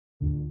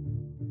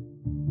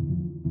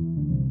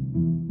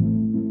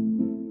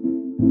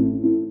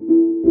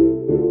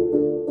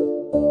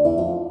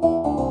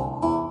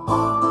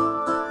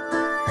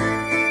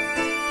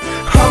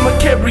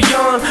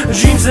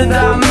dreams that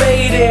I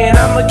made, and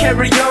I'ma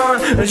carry on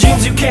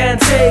dreams you can't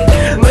take.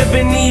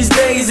 Living these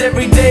days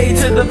every day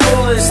to the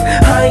fullest.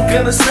 I ain't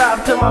gonna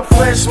stop till my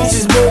flesh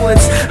misses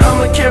bullets.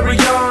 I'ma carry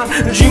on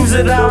dreams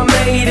that I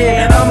made,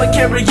 and I'ma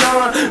carry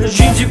on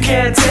dreams you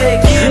can't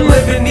take.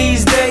 Living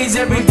these days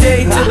every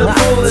day to the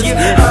fullest.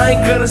 I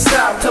ain't gonna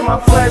stop till my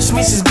flesh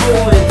misses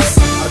bullets.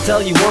 I'll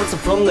tell you once, I'm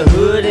from the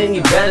hood and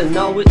you better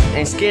know it.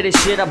 Ain't scared of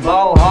shit, I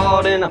ball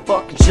hard and I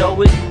fucking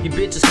show it. You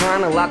bitches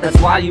crying a lot, that's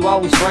why you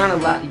always frown a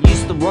lot. You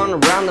used to run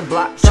around the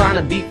block trying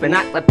to beef and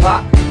act like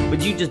pop,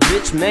 but you just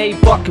bitch made,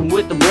 fucking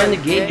with the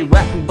renegade. You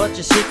rapping but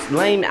your shit's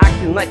lame,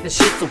 acting like the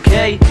shit's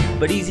okay.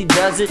 But easy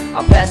does it,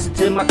 I'll pass it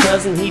to my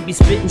cousin. He be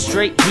spitting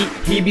straight,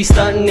 he be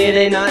stunting, it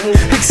ain't nothing.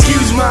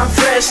 Excuse my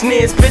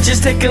freshness,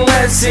 bitches taking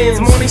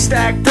lessons. Money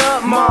stacked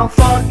up,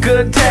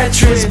 motherfucker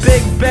Tetris.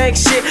 Big bank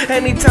shit,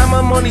 anytime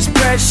my money's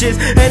precious.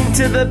 And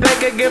to the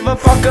bank I give a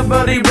fuck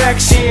about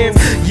erections.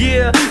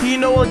 Yeah, you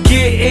know I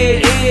get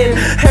it in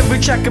every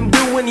track I'm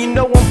doing, you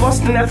know I'm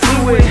busting that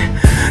fluid.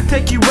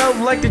 Take you out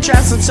like the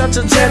trash, I'm such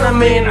a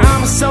gentleman.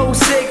 I'm so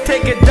sick,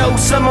 take a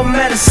dose of my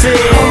medicine.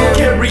 I'ma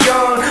carry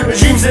on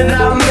dreams that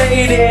I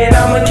made, and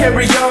I'ma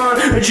carry on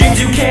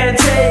dreams you can't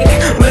take.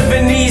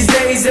 Living these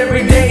days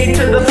every day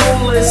to the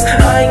fullest.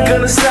 I ain't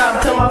gonna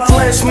stop till my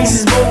flesh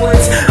misses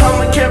bullets.